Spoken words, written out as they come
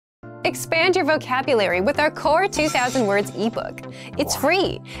Expand your vocabulary with our Core 2000 Words ebook. It's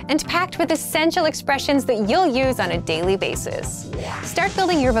free and packed with essential expressions that you'll use on a daily basis. Start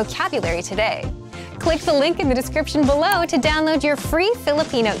building your vocabulary today. Click the link in the description below to download your free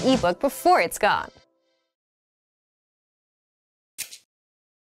Filipino ebook before it's gone.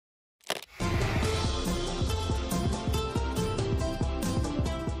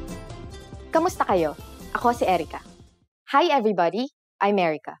 Kamusta kayo? Ako si Erica. Hi everybody, I'm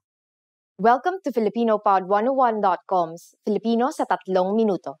Erica. Welcome to FilipinoPod101.com's Filipino sa 3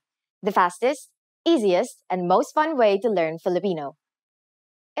 minuto, the fastest, easiest, and most fun way to learn Filipino.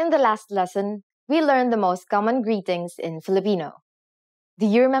 In the last lesson, we learned the most common greetings in Filipino. Do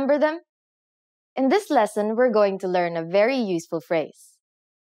you remember them? In this lesson, we're going to learn a very useful phrase.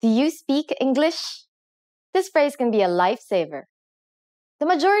 Do you speak English? This phrase can be a lifesaver. The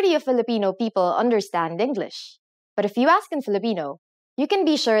majority of Filipino people understand English, but if you ask in Filipino, you can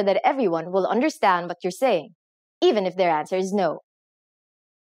be sure that everyone will understand what you're saying, even if their answer is no.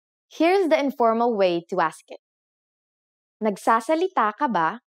 Here's the informal way to ask it. Nagsasalita ka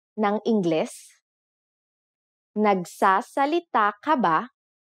ba ng Ingles? Nagsasalita ka ba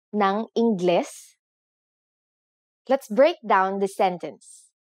ng Ingles? Let's break down the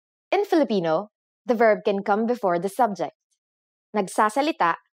sentence. In Filipino, the verb can come before the subject.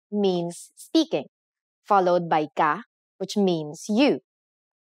 Nagsasalita means speaking, followed by ka, which means you.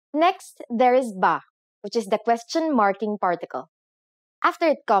 Next, there is ba, which is the question marking particle. After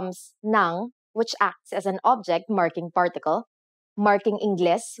it comes nang, which acts as an object marking particle, marking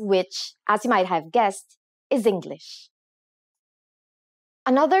Ingles, which, as you might have guessed, is English.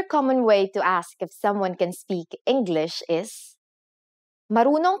 Another common way to ask if someone can speak English is,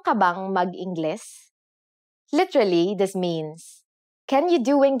 marunong ka bang mag-Ingles? Literally, this means, can you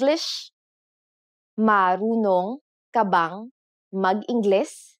do English? Marunong ka bang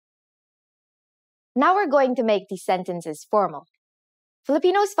mag-Ingles? Now we're going to make these sentences formal.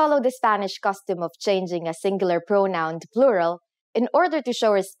 Filipinos follow the Spanish custom of changing a singular pronoun to plural in order to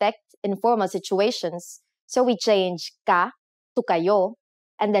show respect in formal situations, so we change ka to kayo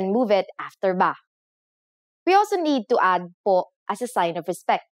and then move it after ba. We also need to add po as a sign of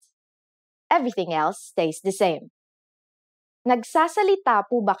respect. Everything else stays the same.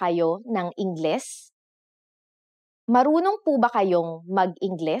 Nagsasalita po ba kayo ng Ingles? Marunong po ba kayong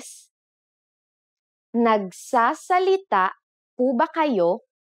mag-Ingles? Nagsasalita po ba kayo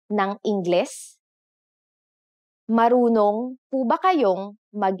ng Ingles? Marunong po ba kayong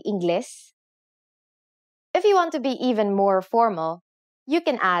mag-Ingles? If you want to be even more formal, you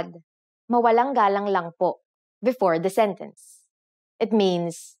can add mawalang galang lang po before the sentence. It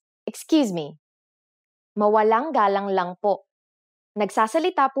means, excuse me. Mawalang galang lang po.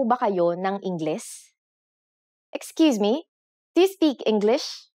 Nagsasalita po ba kayo ng Ingles? Excuse me, do you speak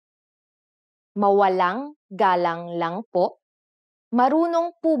English? Mawalang galang lang po.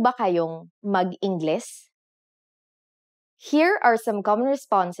 Marunong po ba kayong mag-Ingles? Here are some common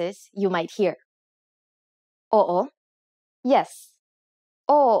responses you might hear. Oo. Yes.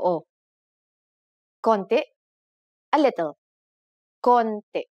 Oo. Konti. A little.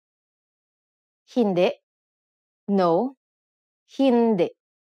 Konti. Hindi. No. Hindi.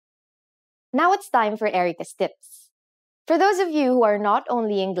 Now it's time for Erica's tips. For those of you who are not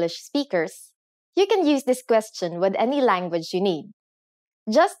only English speakers, you can use this question with any language you need.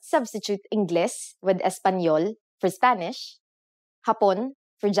 Just substitute Ingles with Español for Spanish, Hapon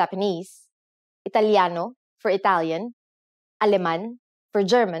for Japanese, Italiano for Italian, Aleman for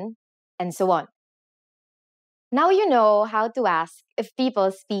German, and so on. Now you know how to ask if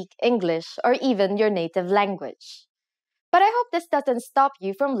people speak English or even your native language. But I hope this doesn't stop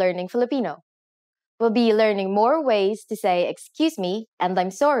you from learning Filipino. We'll be learning more ways to say excuse me and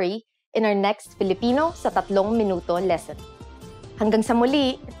I'm sorry in our next Filipino sa 3 minuto lesson. Hanggang sa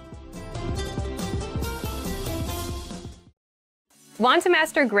muli! Want to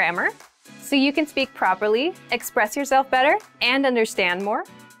master grammar so you can speak properly, express yourself better, and understand more?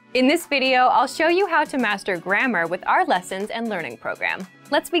 In this video, I'll show you how to master grammar with our lessons and learning program.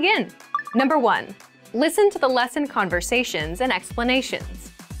 Let's begin. Number 1. Listen to the lesson conversations and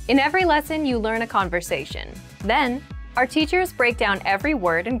explanations. In every lesson, you learn a conversation. Then, our teachers break down every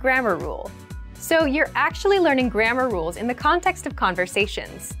word and grammar rule. So you're actually learning grammar rules in the context of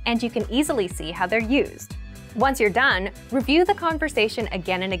conversations, and you can easily see how they're used. Once you're done, review the conversation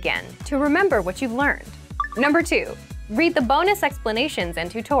again and again to remember what you've learned. Number 2. Read the bonus explanations and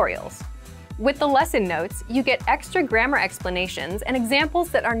tutorials. With the lesson notes, you get extra grammar explanations and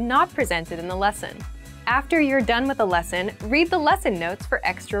examples that are not presented in the lesson. After you're done with the lesson, read the lesson notes for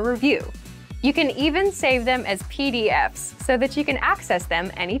extra review. You can even save them as PDFs so that you can access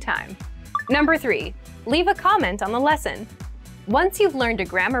them anytime. Number 3, leave a comment on the lesson. Once you've learned a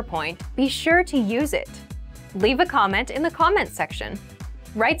grammar point, be sure to use it. Leave a comment in the comments section.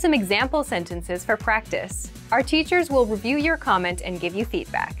 Write some example sentences for practice. Our teachers will review your comment and give you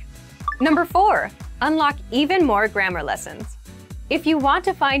feedback. Number 4, unlock even more grammar lessons. If you want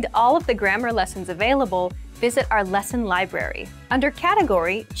to find all of the grammar lessons available, visit our lesson library. Under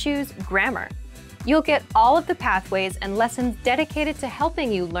Category, choose Grammar. You'll get all of the pathways and lessons dedicated to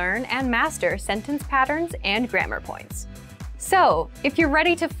helping you learn and master sentence patterns and grammar points. So, if you're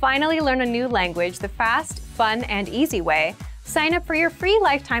ready to finally learn a new language the fast, fun, and easy way, sign up for your free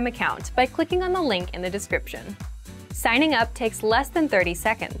lifetime account by clicking on the link in the description. Signing up takes less than 30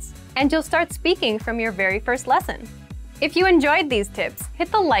 seconds, and you'll start speaking from your very first lesson. If you enjoyed these tips,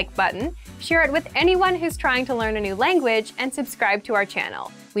 hit the like button, share it with anyone who's trying to learn a new language, and subscribe to our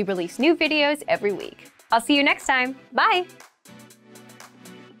channel. We release new videos every week. I'll see you next time. Bye!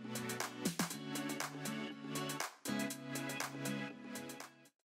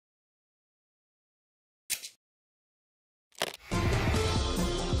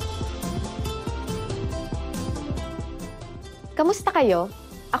 Kamusta kayo?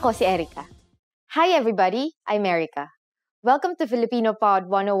 Ako si Erica. Hi everybody, I'm Erica. Welcome to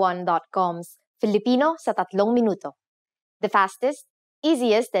FilipinoPod101.com's Filipino sa 3 minuto. The fastest,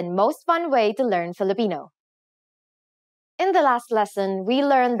 easiest, and most fun way to learn Filipino. In the last lesson, we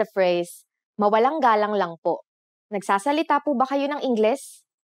learned the phrase, mawalang galang lang po. Nagsasalita po ba kayo ng Ingles?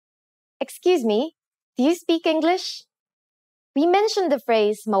 Excuse me, do you speak English? We mentioned the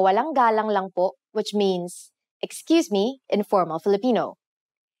phrase, mawalang galang lang po, which means, excuse me, in formal Filipino.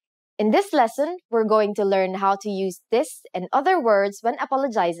 In this lesson, we're going to learn how to use this and other words when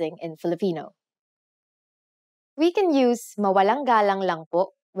apologizing in Filipino. We can use mawalang galang lang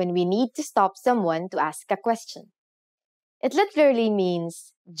po when we need to stop someone to ask a question. It literally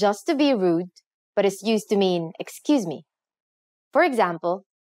means just to be rude, but is used to mean excuse me. For example,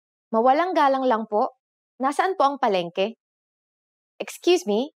 mawalang galang lang po, nasaan po ang palengke? Excuse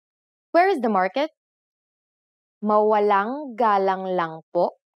me, where is the market? Mawalang galang lang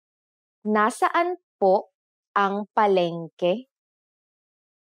po, nasaan po ang palengke?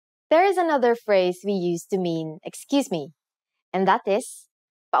 There is another phrase we use to mean excuse me, and that is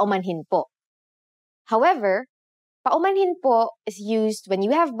paumanhin po. However, paumanhin po is used when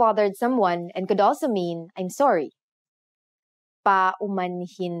you have bothered someone and could also mean I'm sorry.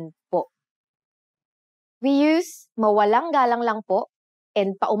 Paumanhin po. We use mawalang galang lang po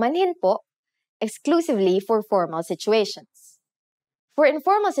and paumanhin po exclusively for formal situations. For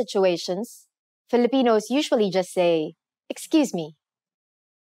informal situations, Filipinos usually just say, excuse me.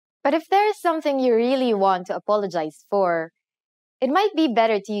 But if there is something you really want to apologize for, it might be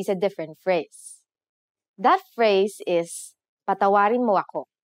better to use a different phrase. That phrase is, patawarin mo ako.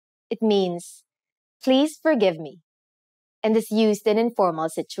 It means, please forgive me, and is used in informal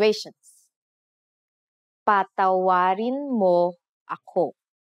situations. Patawarin mo ako.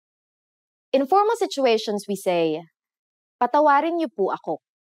 In formal situations, we say, patawarin niyo po ako.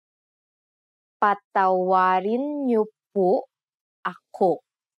 Patawarin niyo po ako.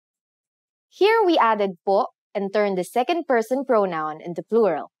 Here we added po and turned the second person pronoun into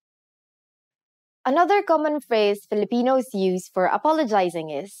plural. Another common phrase Filipinos use for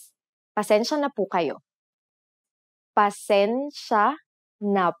apologizing is, pasensya na po kayo. Pasensya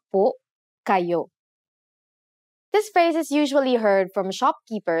na po kayo. This phrase is usually heard from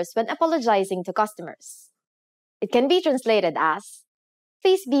shopkeepers when apologizing to customers. It can be translated as,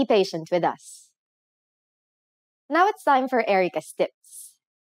 please be patient with us. Now it's time for Erica's tips.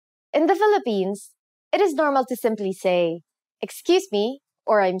 In the Philippines, it is normal to simply say, excuse me,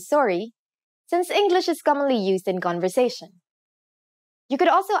 or I'm sorry, since English is commonly used in conversation. You could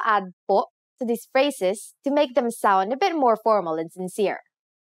also add po to these phrases to make them sound a bit more formal and sincere.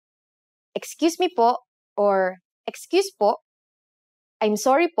 Excuse me po, or excuse po, I'm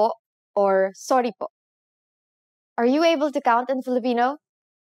sorry po, or sorry po. Are you able to count in Filipino?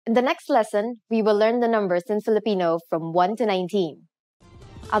 In the next lesson, we will learn the numbers in Filipino from 1 to 19.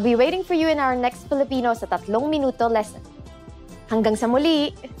 I'll be waiting for you in our next Filipino sa 3 minuto lesson. Hanggang sa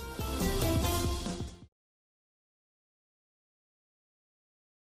muli!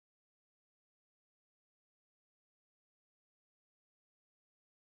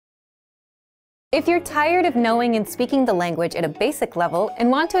 If you're tired of knowing and speaking the language at a basic level and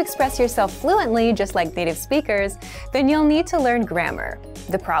want to express yourself fluently just like native speakers, then you'll need to learn grammar.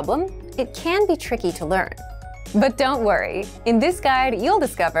 The problem? It can be tricky to learn. But don't worry, in this guide you'll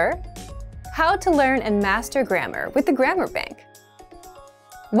discover how to learn and master grammar with the Grammar Bank.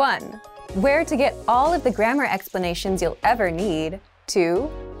 1. where to get all of the grammar explanations you'll ever need, 2,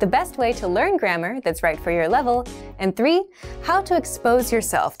 the best way to learn grammar that's right for your level, and 3, how to expose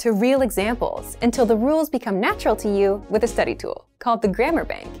yourself to real examples until the rules become natural to you with a study tool called the Grammar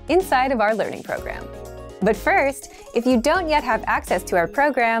Bank inside of our learning program. But first, if you don't yet have access to our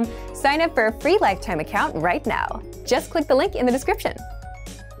program, sign up for a free lifetime account right now. Just click the link in the description.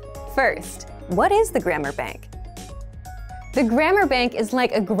 First, what is the Grammar Bank? The Grammar Bank is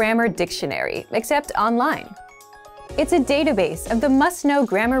like a grammar dictionary, except online. It's a database of the must-know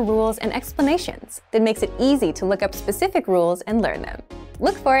grammar rules and explanations that makes it easy to look up specific rules and learn them.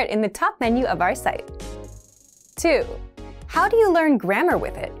 Look for it in the top menu of our site. 2. How do you learn grammar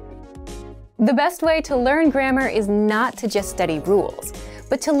with it? The best way to learn grammar is not to just study rules,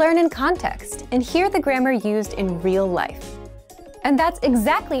 but to learn in context and hear the grammar used in real life. And that's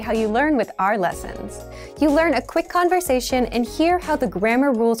exactly how you learn with our lessons. You learn a quick conversation and hear how the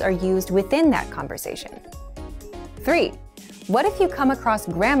grammar rules are used within that conversation. 3. What if you come across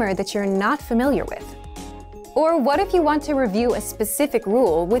grammar that you're not familiar with? Or what if you want to review a specific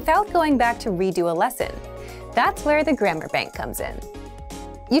rule without going back to redo a lesson? That's where the Grammar Bank comes in.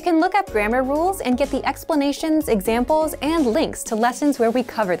 You can look up grammar rules and get the explanations, examples, and links to lessons where we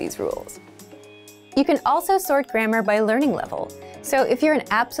cover these rules. You can also sort grammar by learning level. So if you're an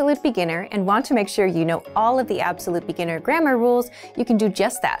absolute beginner and want to make sure you know all of the absolute beginner grammar rules, you can do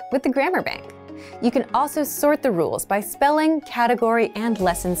just that with the Grammar Bank. You can also sort the rules by spelling, category, and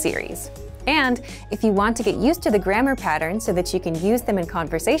lesson series. And if you want to get used to the grammar patterns so that you can use them in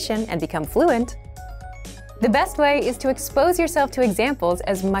conversation and become fluent, the best way is to expose yourself to examples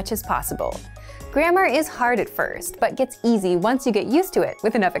as much as possible. Grammar is hard at first, but gets easy once you get used to it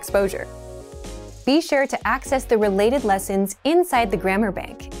with enough exposure. Be sure to access the related lessons inside the Grammar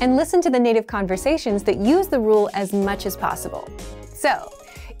Bank and listen to the native conversations that use the rule as much as possible. So,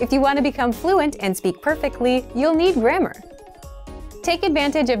 if you want to become fluent and speak perfectly, you'll need grammar. Take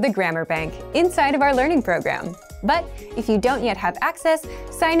advantage of the Grammar Bank inside of our learning program. But if you don't yet have access,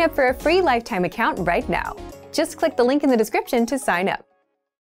 sign up for a free lifetime account right now. Just click the link in the description to sign up.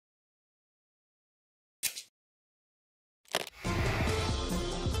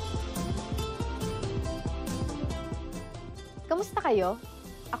 Kamusta kayo?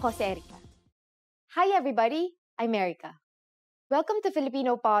 Ako si Erica. Hi everybody, I'm Erica. Welcome to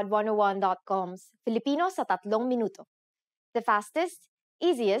FilipinoPod101.com's Filipino sa 3 minuto. The fastest,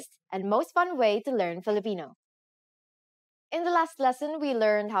 easiest, and most fun way to learn Filipino. In the last lesson, we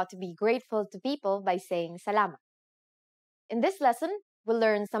learned how to be grateful to people by saying salamat. In this lesson, we'll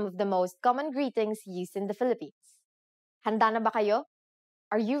learn some of the most common greetings used in the Philippines. Handa na ba kayo?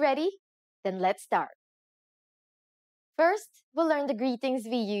 Are you ready? Then let's start. First, we'll learn the greetings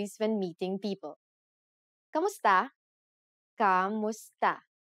we use when meeting people. Kamusta? Kamusta.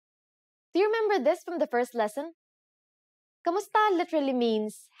 Do you remember this from the first lesson? Kamusta literally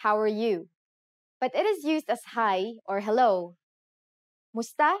means, how are you? But it is used as hi or hello.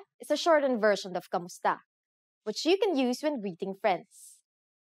 Musta is a shortened version of kamusta, which you can use when greeting friends.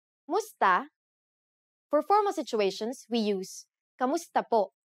 Musta, for formal situations, we use kamusta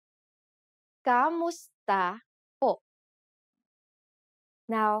po. Kamusta po.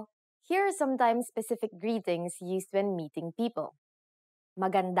 Now, here are sometimes specific greetings used when meeting people.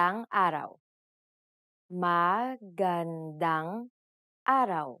 Magandang araw. Magandang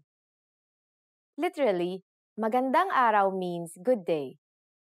araw. Literally, magandang araw means good day.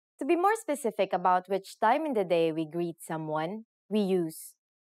 To be more specific about which time in the day we greet someone, we use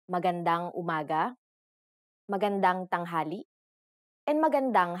magandang umaga, magandang tanghali, and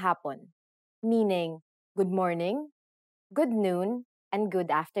magandang hapon, meaning good morning, good noon, and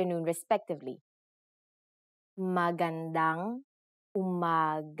good afternoon respectively. Magandang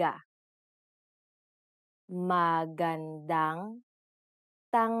umaga. Magandang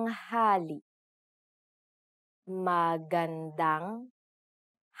tanghali. Magandang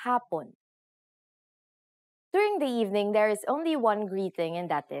hapon. During the evening, there is only one greeting,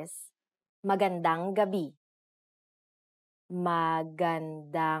 and that is magandang gabi.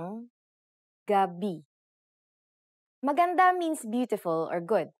 Magandang gabi. Maganda means beautiful or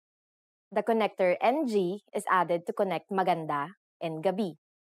good. The connector NG is added to connect maganda and gabi.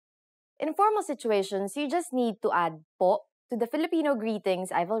 In formal situations, you just need to add po to the Filipino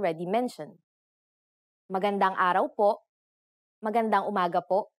greetings I've already mentioned. Magandang araw po, magandang umaga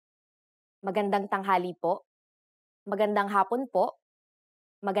po, magandang tanghali po, magandang hapon po,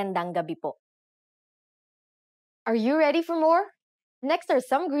 magandang gabi po. Are you ready for more? Next are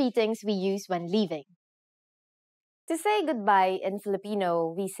some greetings we use when leaving. To say goodbye in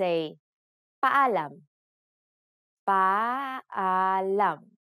Filipino, we say paalam.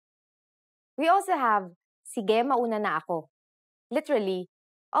 Paalam. We also have, sige, mauna na ako. Literally,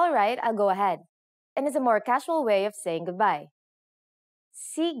 all right, I'll go ahead. And it's a more casual way of saying goodbye.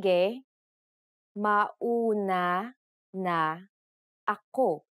 Sige, mauna na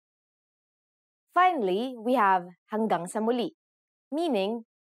ako. Finally, we have hanggang sa muli, meaning,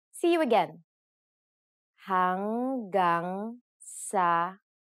 see you again. Hanggang sa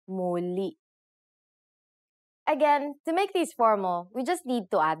muli. Again, to make these formal, we just need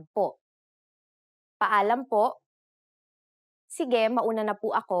to add po. Paalam po. Sige, mauna na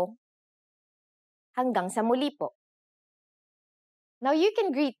po ako. Hanggang sa muli po. Now you can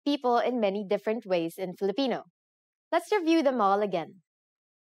greet people in many different ways in Filipino. Let's review them all again.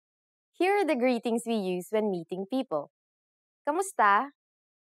 Here are the greetings we use when meeting people. Kamusta?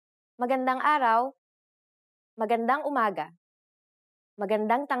 Magandang araw. Magandang umaga.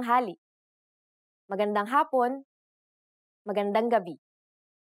 Magandang tanghali. Magandang hapon. Magandang gabi.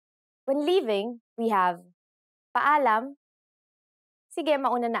 When leaving, we have paalam. Sige,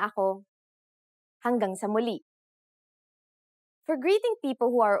 mauna na ako. Hanggang sa muli. For greeting people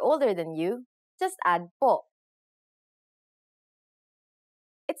who are older than you, just add po.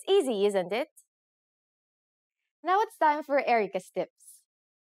 It's easy, isn't it? Now it's time for Erica's tips.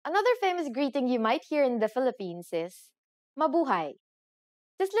 Another famous greeting you might hear in the Philippines is mabuhay.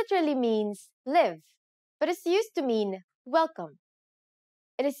 This literally means live, but it's used to mean welcome.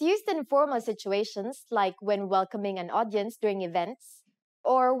 It is used in formal situations like when welcoming an audience during events,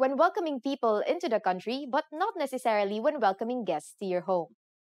 or when welcoming people into the country, but not necessarily when welcoming guests to your home.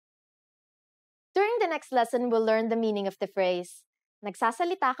 During the next lesson, we'll learn the meaning of the phrase,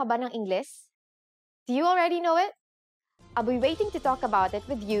 nagsasalita ka ba ng Ingles? Do you already know it? I'll be waiting to talk about it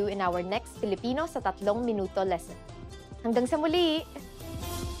with you in our next Filipino sa 3 minuto lesson. Hanggang sa muli!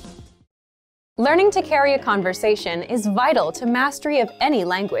 Learning to carry a conversation is vital to mastery of any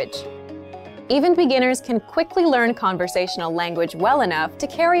language. Even beginners can quickly learn conversational language well enough to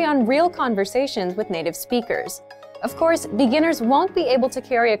carry on real conversations with native speakers. Of course, beginners won't be able to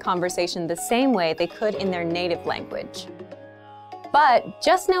carry a conversation the same way they could in their native language. But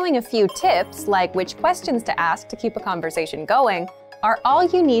just knowing a few tips, like which questions to ask to keep a conversation going, are all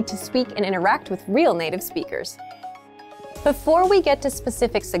you need to speak and interact with real native speakers. Before we get to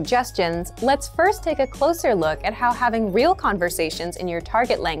specific suggestions, let's first take a closer look at how having real conversations in your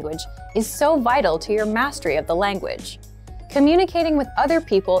target language is so vital to your mastery of the language. Communicating with other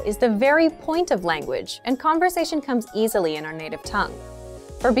people is the very point of language, and conversation comes easily in our native tongue.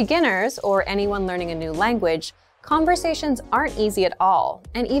 For beginners, or anyone learning a new language, conversations aren't easy at all,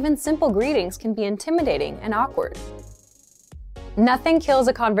 and even simple greetings can be intimidating and awkward. Nothing kills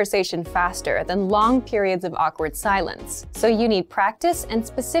a conversation faster than long periods of awkward silence, so you need practice and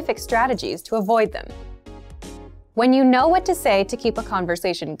specific strategies to avoid them. When you know what to say to keep a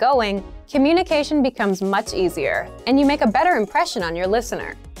conversation going, communication becomes much easier, and you make a better impression on your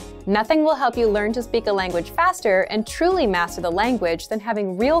listener. Nothing will help you learn to speak a language faster and truly master the language than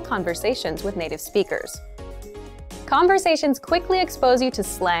having real conversations with native speakers. Conversations quickly expose you to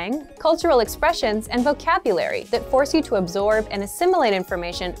slang, cultural expressions, and vocabulary that force you to absorb and assimilate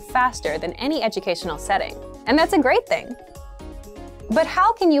information faster than any educational setting. And that's a great thing. But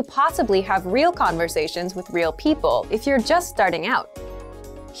how can you possibly have real conversations with real people if you're just starting out?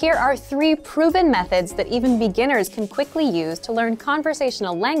 Here are 3 proven methods that even beginners can quickly use to learn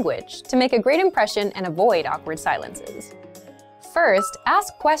conversational language to make a great impression and avoid awkward silences. First,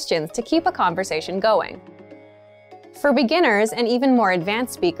 ask questions to keep a conversation going. For beginners and even more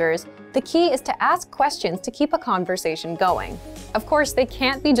advanced speakers, the key is to ask questions to keep a conversation going. Of course, they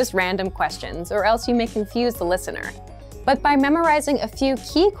can't be just random questions, or else you may confuse the listener. But by memorizing a few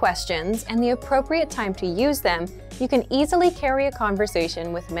key questions and the appropriate time to use them, you can easily carry a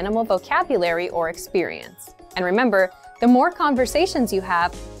conversation with minimal vocabulary or experience. And remember, the more conversations you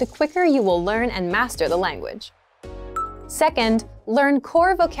have, the quicker you will learn and master the language. Second, learn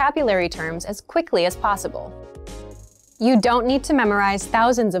core vocabulary terms as quickly as possible. You don't need to memorize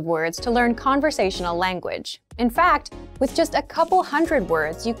thousands of words to learn conversational language. In fact, with just a couple hundred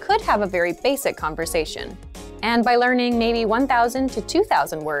words, you could have a very basic conversation. And by learning maybe 1,000 to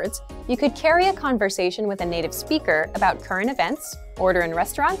 2,000 words, you could carry a conversation with a native speaker about current events, order in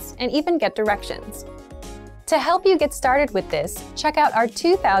restaurants, and even get directions. To help you get started with this, check out our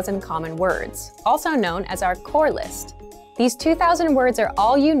 2,000 common words, also known as our core list. These 2,000 words are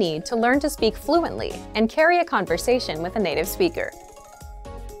all you need to learn to speak fluently and carry a conversation with a native speaker.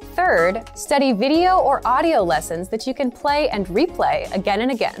 Third, study video or audio lessons that you can play and replay again and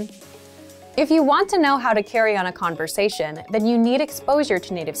again. If you want to know how to carry on a conversation, then you need exposure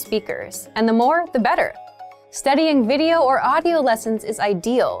to native speakers, and the more, the better. Studying video or audio lessons is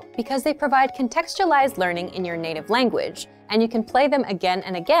ideal because they provide contextualized learning in your native language, and you can play them again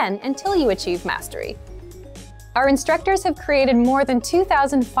and again until you achieve mastery. Our instructors have created more than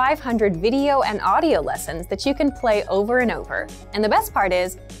 2,500 video and audio lessons that you can play over and over. And the best part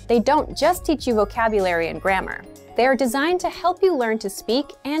is, they don't just teach you vocabulary and grammar. They are designed to help you learn to speak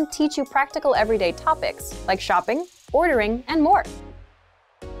and teach you practical everyday topics like shopping, ordering, and more.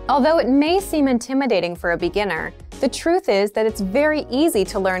 Although it may seem intimidating for a beginner, the truth is that it's very easy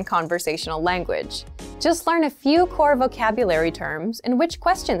to learn conversational language. Just learn a few core vocabulary terms and which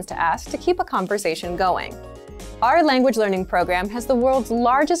questions to ask to keep a conversation going. Our language learning program has the world's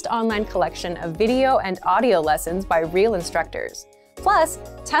largest online collection of video and audio lessons by real instructors, plus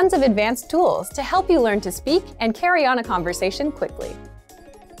tons of advanced tools to help you learn to speak and carry on a conversation quickly.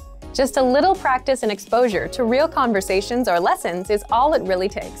 Just a little practice and exposure to real conversations or lessons is all it really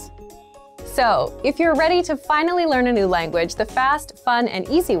takes. So, if you're ready to finally learn a new language the fast, fun, and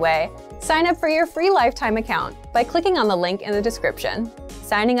easy way, sign up for your free lifetime account by clicking on the link in the description.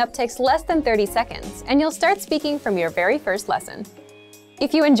 Signing up takes less than 30 seconds, and you'll start speaking from your very first lesson.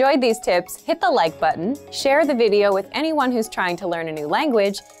 If you enjoyed these tips, hit the like button, share the video with anyone who's trying to learn a new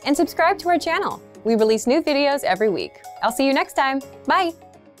language, and subscribe to our channel. We release new videos every week. I'll see you next time. Bye!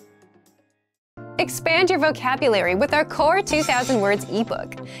 Expand your vocabulary with our Core 2,000 Words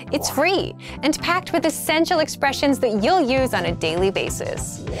ebook. It's free and packed with essential expressions that you'll use on a daily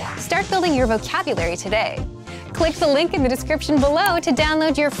basis. Start building your vocabulary today. Click the link in the description below to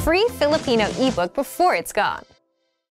download your free Filipino ebook before it's gone.